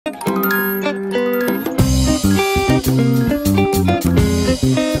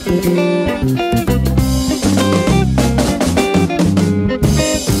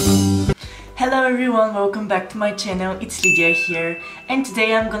my channel, it's Lydia here, and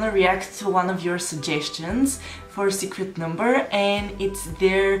today I'm gonna react to one of your suggestions for Secret Number, and it's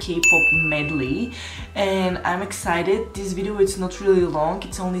their K-pop medley, and I'm excited. This video is not really long,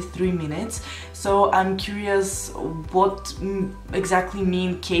 it's only 3 minutes, so I'm curious what exactly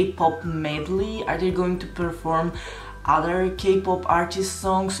mean K-pop medley. Are they going to perform other K-pop artist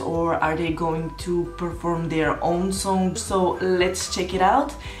songs, or are they going to perform their own songs? So let's check it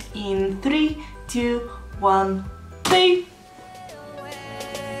out in 3, 2, 1, play!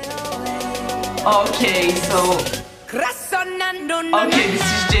 Okay, so okay, this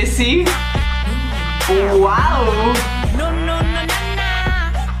is Jessie. Wow!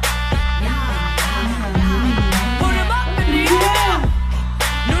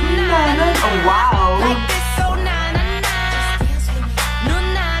 Oh, wow!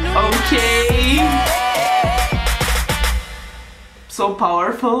 Okay. So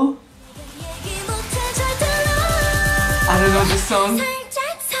powerful. I don't know this song.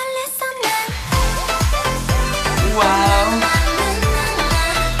 Wow.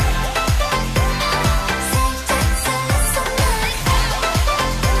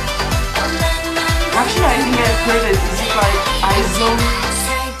 Actually, I think I've heard it. Is it like iZone?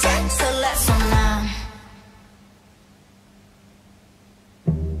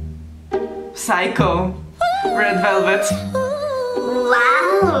 Psycho, Red Velvet.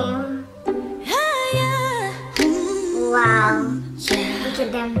 Wow! Wow! Look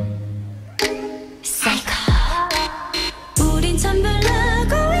at them. Psycho. 우린 참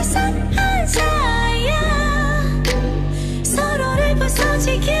별나고 이상한 사이야. 서로를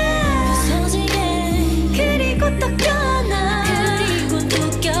부서지게 그리고 또 껴안아. 그리고 또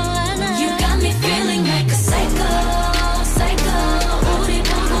껴안아. You got me feeling like a psycho. 우리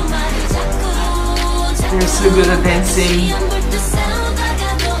보고 말을 자꾸. They're so good at dancing.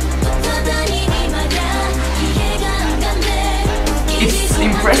 It's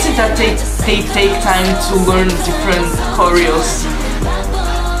impressive that they take time to learn different choreos.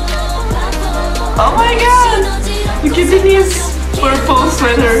 Oh my god! Look at his purple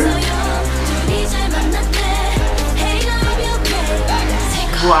sweater.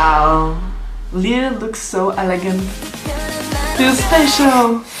 Wow! Leah looks so elegant. Feels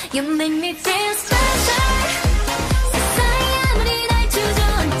special! You make me feel special.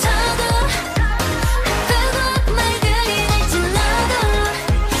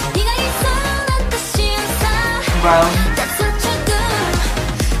 Wow.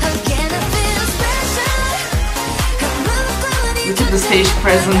 Look at the stage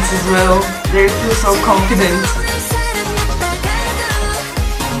presence as well. They feel so confident.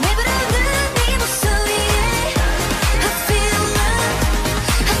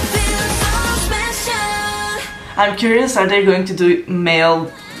 I'm curious, are they going to do male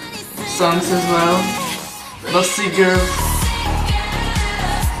songs as well? Bossy girl.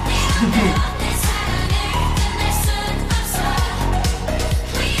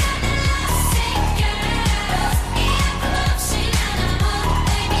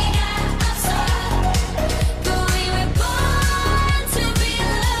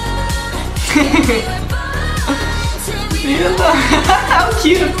 How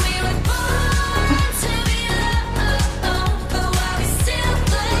cute!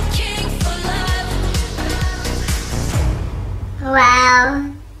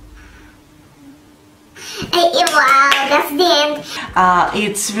 Wow. Wow, that's the end.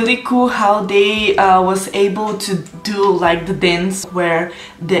 It's really cool how they was able to do like the dance where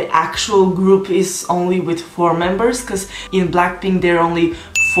the actual group is only with 4 members, because in Blackpink there are only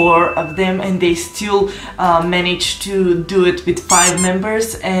 4 of them, and they still managed to do it with 5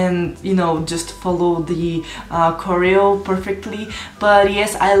 members and, you know, just follow the choreo perfectly. But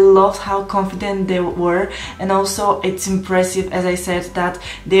yes, I loved how confident they were, and also it's impressive, as I said, that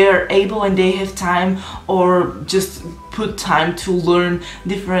they are able and they have time, or just put time to learn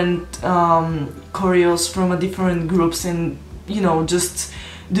different choreos from different groups, and, you know, just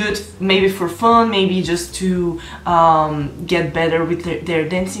do it maybe for fun, maybe just to get better with their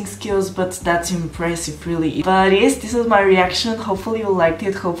dancing skills, but that's impressive, really. But yes, this is my reaction. Hopefully you liked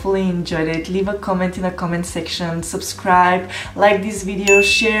it, hopefully you enjoyed it. Leave a comment in the comment section, subscribe, like this video,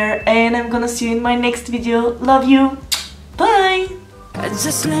 share, and I'm gonna see you in my next video. Love you, bye!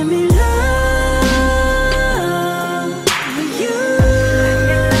 Just let me love.